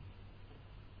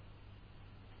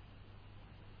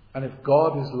 And if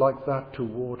God is like that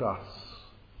toward us,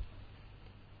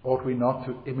 ought we not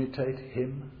to imitate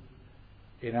him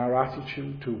in our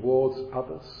attitude towards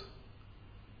others?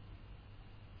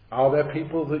 Are there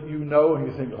people that you know and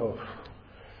you think, oh,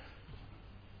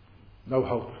 no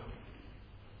hope.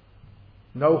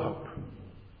 No hope.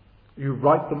 You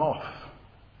write them off.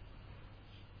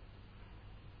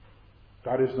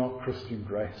 That is not Christian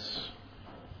grace.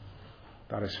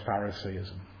 That is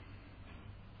Pharisaism.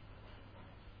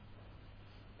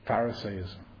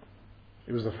 Pharisaism.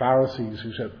 It was the Pharisees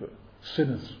who said,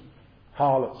 sinners,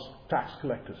 harlots, tax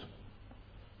collectors.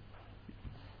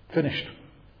 Finished.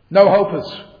 No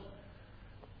hopers.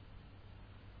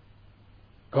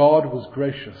 God was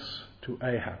gracious to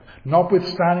Ahab.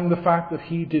 Notwithstanding the fact that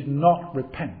he did not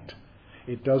repent,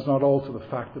 it does not alter the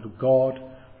fact that God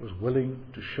was willing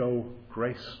to show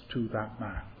grace to that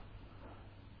man.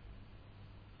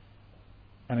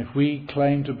 And if we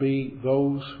claim to be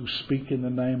those who speak in the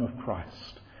name of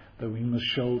Christ, then we must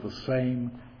show the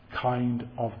same kind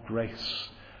of grace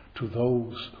to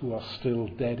those who are still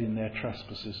dead in their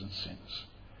trespasses and sins.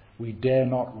 We dare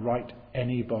not write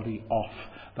anybody off.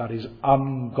 That is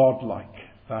ungodlike.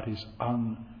 That is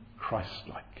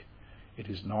unchristlike. It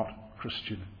is not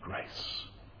Christian grace.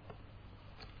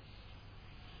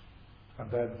 And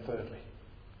then thirdly,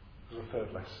 there's a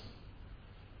third lesson.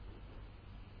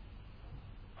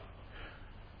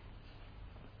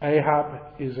 Ahab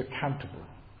is accountable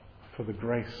for the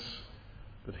grace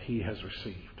that he has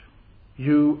received.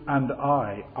 You and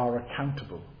I are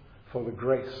accountable for the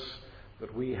grace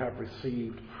that we have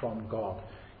received from God.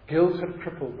 Guilt had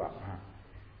crippled that man.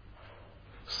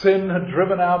 Sin had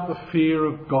driven out the fear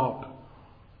of God.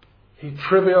 He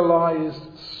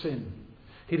trivialized sin.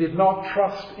 He did not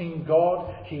trust in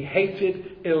God. He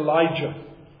hated Elijah.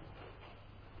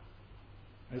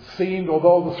 It seemed,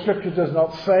 although the scripture does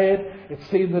not say it, it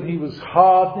seemed that he was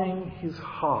hardening his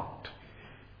heart.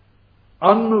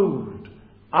 Unmoved,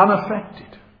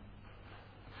 unaffected.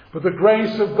 But the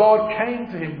grace of God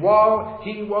came to him while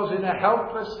he was in a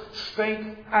helpless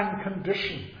state and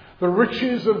condition. The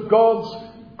riches of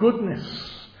God's goodness,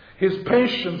 his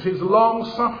patience, his long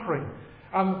suffering.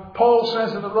 And Paul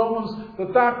says in the Romans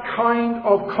that kind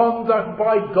of conduct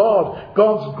by God,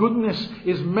 God's goodness,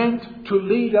 is meant to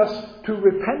lead us to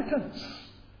repentance.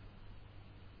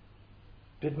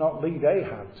 Did not lead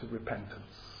Ahab to repentance.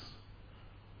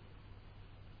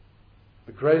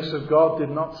 The grace of God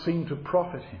did not seem to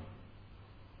profit him.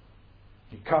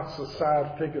 He cuts a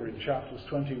sad figure in chapters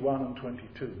 21 and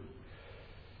 22.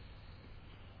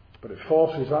 But it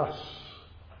forces us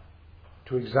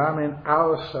to examine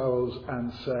ourselves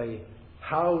and say,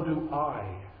 how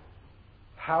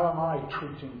am I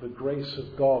treating the grace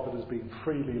of God that has been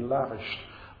freely lavished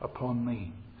upon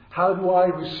me? How do I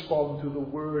respond to the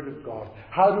Word of God?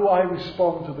 How do I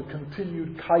respond to the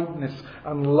continued kindness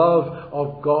and love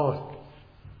of God?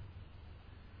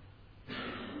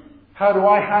 How do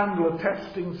I handle a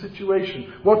testing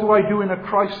situation? What do I do in a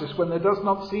crisis when there does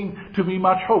not seem to be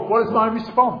much hope? What is my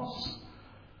response?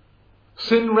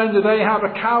 Sin rendered Ahab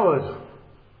a coward.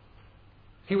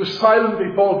 He was silent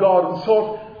before God and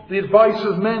sought the advice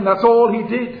of men. That's all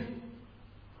he did.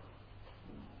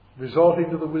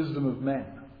 Resorting to the wisdom of men.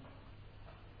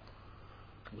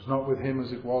 It was not with him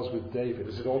as it was with David,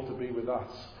 as it ought to be with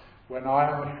us. When I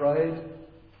am afraid,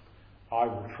 I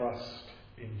will trust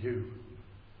in you,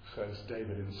 says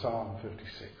David in Psalm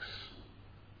 56.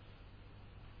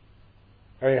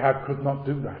 Ahab could not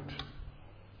do that.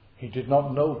 He did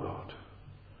not know God.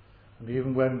 And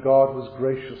even when God was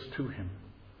gracious to him,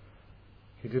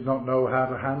 he did not know how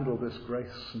to handle this grace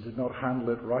and did not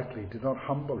handle it rightly, did not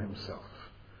humble himself.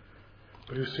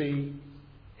 But you see,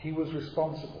 He was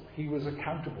responsible. He was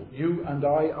accountable. You and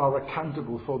I are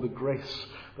accountable for the grace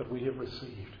that we have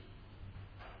received.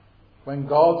 When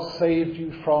God saved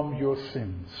you from your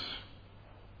sins,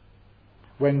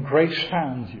 when grace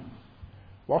found you,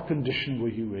 what condition were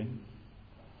you in?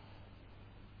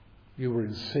 You were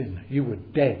in sin. You were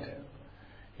dead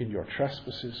in your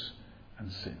trespasses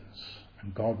and sins.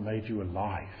 And God made you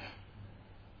alive.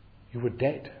 You were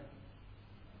dead.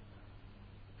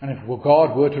 And if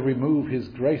God were to remove his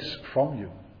grace from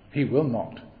you, he will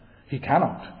not. He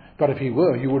cannot. But if he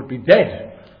were, you would be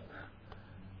dead.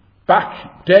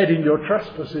 Back dead in your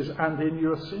trespasses and in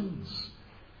your sins.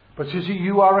 But you see,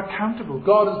 you are accountable.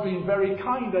 God has been very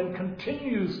kind and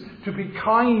continues to be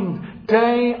kind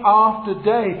day after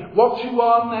day. What you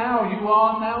are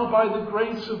now by the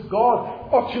grace of God.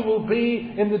 What you will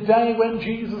be in the day when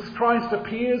Jesus Christ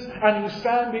appears and you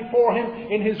stand before him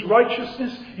in his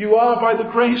righteousness, you are by the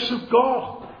grace of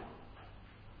God.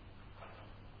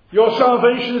 Your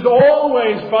salvation is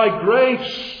always by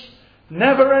grace.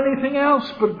 Never anything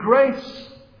else but grace.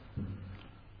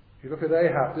 You look at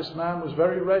Ahab, this man was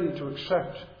very ready to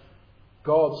accept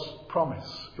God's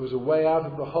promise. It was a way out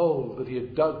of the hole that he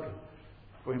had dug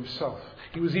for himself.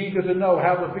 He was eager to know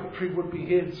how the victory would be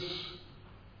his.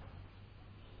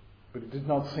 But he did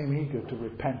not seem eager to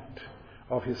repent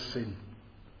of his sin.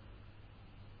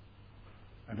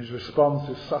 And his response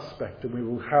is suspect, and we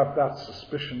will have that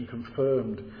suspicion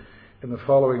confirmed in the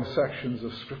following sections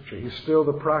of Scripture. He's still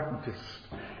the pragmatist.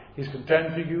 He's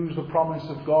content to use the promise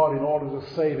of God in order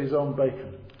to save his own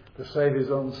bacon, to save his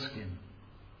own skin.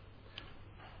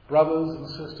 Brothers and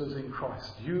sisters in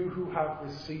Christ, you who have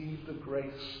received the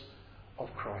grace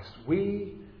of Christ,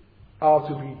 we are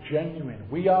to be genuine.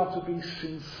 We are to be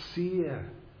sincere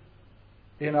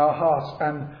in our hearts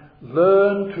and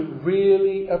learn to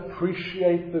really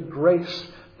appreciate the grace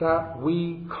that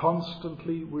we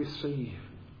constantly receive.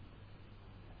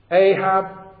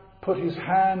 Ahab put his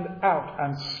hand out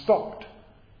and stopped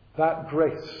that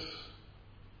grace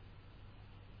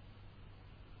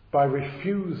by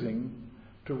refusing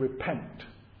to repent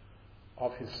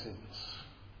of his sins.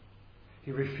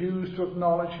 He refused to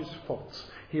acknowledge his faults.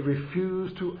 He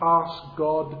refused to ask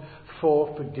God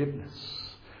for forgiveness.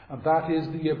 And that is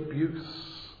the abuse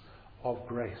of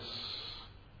grace.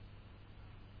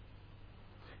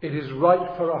 It is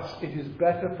right for us, it is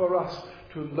better for us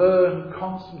to learn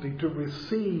constantly to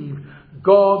receive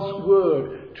God's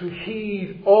word, to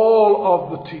heed all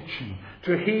of the teaching,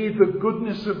 to heed the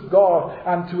goodness of God,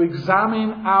 and to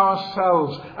examine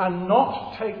ourselves and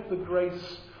not take the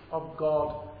grace of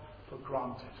God for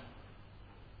granted.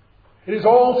 It is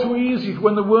all too easy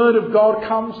when the word of God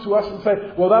comes to us and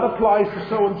say, well, that applies to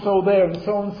so-and-so there and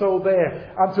so-and-so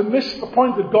there, and to miss the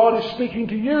point that God is speaking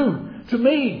to you, to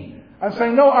me, and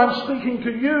saying, no, I'm speaking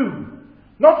to you.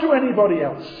 Not to anybody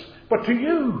else, but to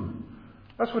you.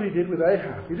 That's what he did with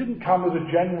Ahab. He didn't come with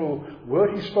a general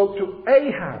word. He spoke to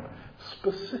Ahab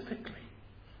specifically.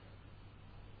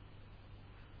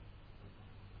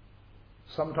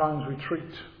 Sometimes we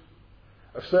treat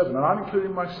a sermon, and I'm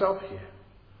including myself here,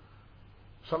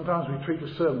 sometimes we treat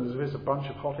a sermon as if it's a bunch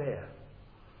of hot air.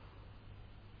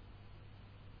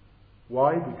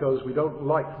 Why? Because we don't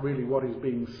like really what is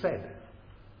being said.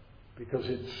 Because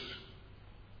it's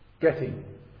getting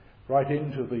right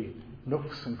into the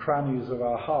nooks and crannies of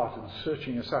our heart and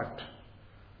searching us out.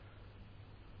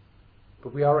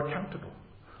 But we are accountable.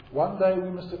 One day we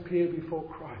must appear before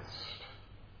Christ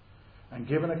and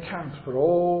give an account for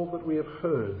all that we have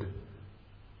heard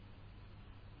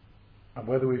and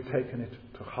whether we've taken it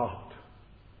to heart,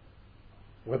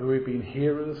 whether we've been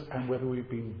hearers and whether we've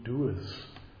been doers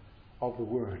of the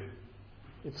word.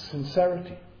 It's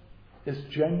sincerity, it's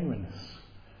genuineness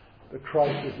that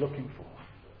Christ is looking for.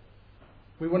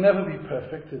 We will never be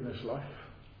perfect in this life.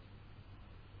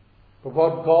 But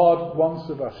what God wants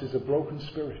of us is a broken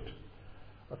spirit,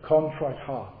 a contrite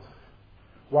heart,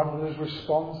 one that is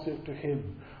responsive to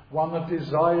him, one that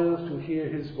desires to hear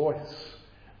his voice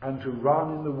and to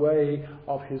run in the way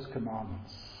of his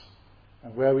commandments.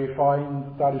 And where we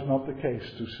find that is not the case,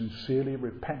 to sincerely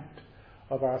repent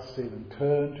of our sin and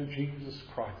turn to Jesus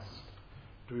Christ,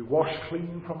 to be washed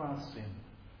clean from our sin,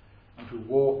 and to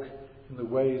walk in the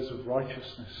ways of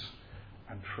righteousness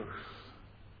and truth.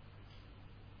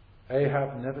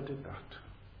 Ahab never did that.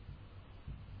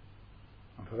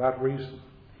 And for that reason,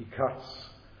 he cuts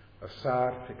a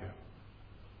sad figure,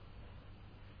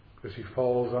 because he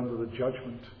falls under the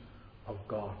judgment of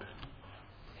God.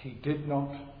 He did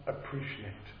not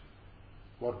appreciate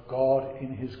what God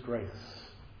in his grace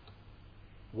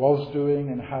was doing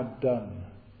and had done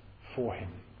for him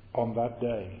on that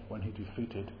day when he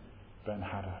defeated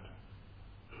Ben-Hadad.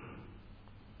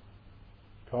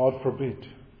 God forbid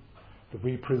that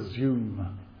we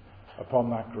presume upon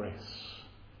that grace.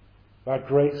 That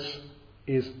grace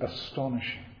is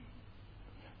astonishing.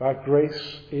 That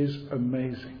grace is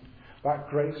amazing. That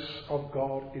grace of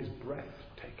God is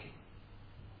breathtaking.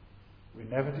 We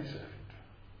never deserve it.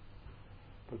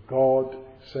 But God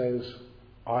says,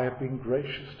 I have been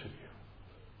gracious to you.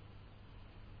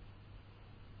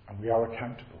 And we are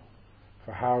accountable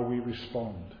for how we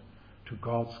respond to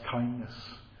God's kindness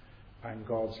and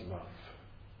God's love.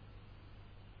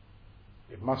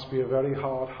 It must be a very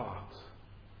hard heart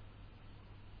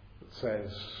that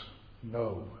says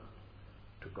no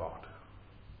to God.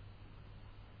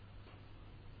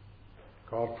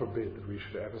 God forbid that we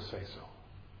should ever say so.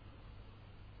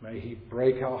 May he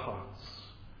break our hearts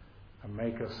and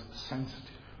make us sensitive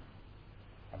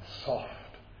and soft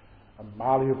and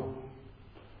malleable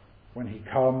when he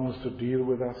comes to deal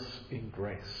with us in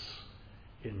grace,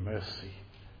 in mercy,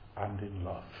 and in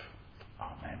love.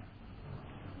 Amen.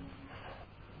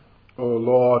 O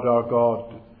Lord our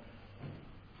God,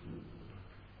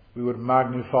 we would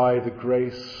magnify the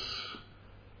grace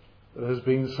that has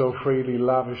been so freely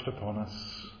lavished upon us,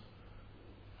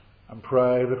 and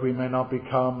pray that we may not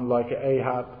become like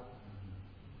Ahab,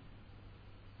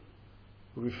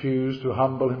 who refused to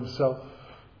humble himself,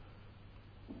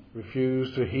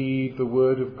 refused to heed the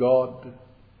word of God,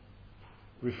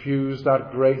 refused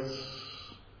that grace,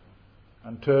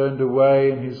 and turned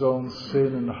away in his own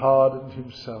sin and hardened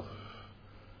himself.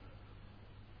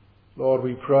 Lord,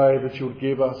 we pray that you'll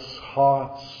give us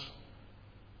hearts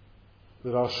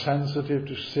that are sensitive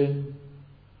to sin,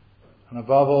 and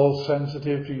above all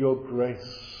sensitive to your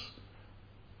grace,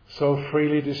 so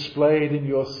freely displayed in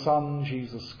your Son,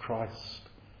 Jesus Christ,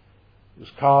 who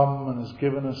has come and has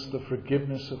given us the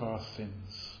forgiveness of our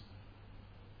sins.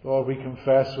 Lord, we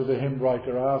confess with the hymn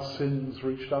writer, our sins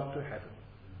reached up to heaven.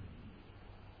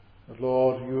 But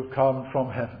Lord, you have come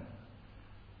from heaven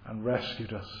and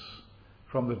rescued us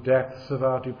from the depths of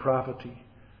our depravity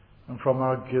and from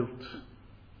our guilt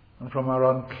and from our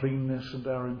uncleanness and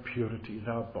our impurity and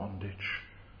our bondage.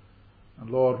 And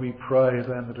Lord, we pray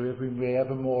then that we may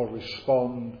evermore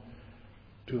respond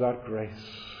to that grace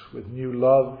with new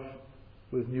love,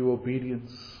 with new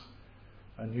obedience,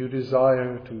 a new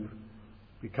desire to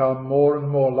become more and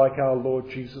more like our Lord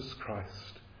Jesus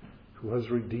Christ, who has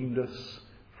redeemed us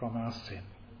from our sin.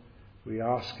 We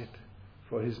ask it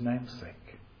for his name's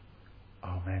sake.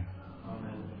 Amen.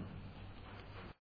 Amen.